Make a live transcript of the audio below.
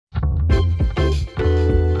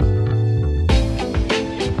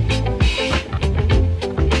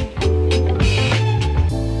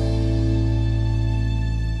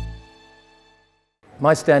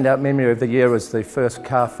My standout memory of the year was the first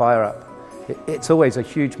car fire-up. It's always a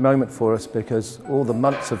huge moment for us because all the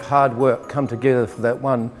months of hard work come together for that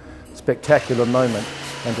one spectacular moment,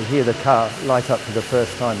 and to hear the car light up for the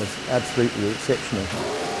first time is absolutely exceptional.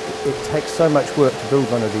 It takes so much work to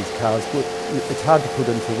build one of these cars. It's hard to put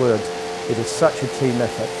into words. It is such a team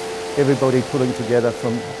effort. Everybody pulling together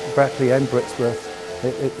from Brackley and Brixworth.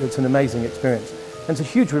 It's an amazing experience. And it's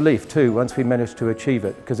a huge relief too once we manage to achieve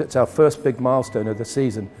it, because it's our first big milestone of the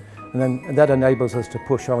season. And that enables us to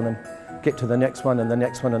push on and get to the next one and the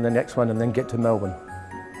next one and the next one, and then get to Melbourne.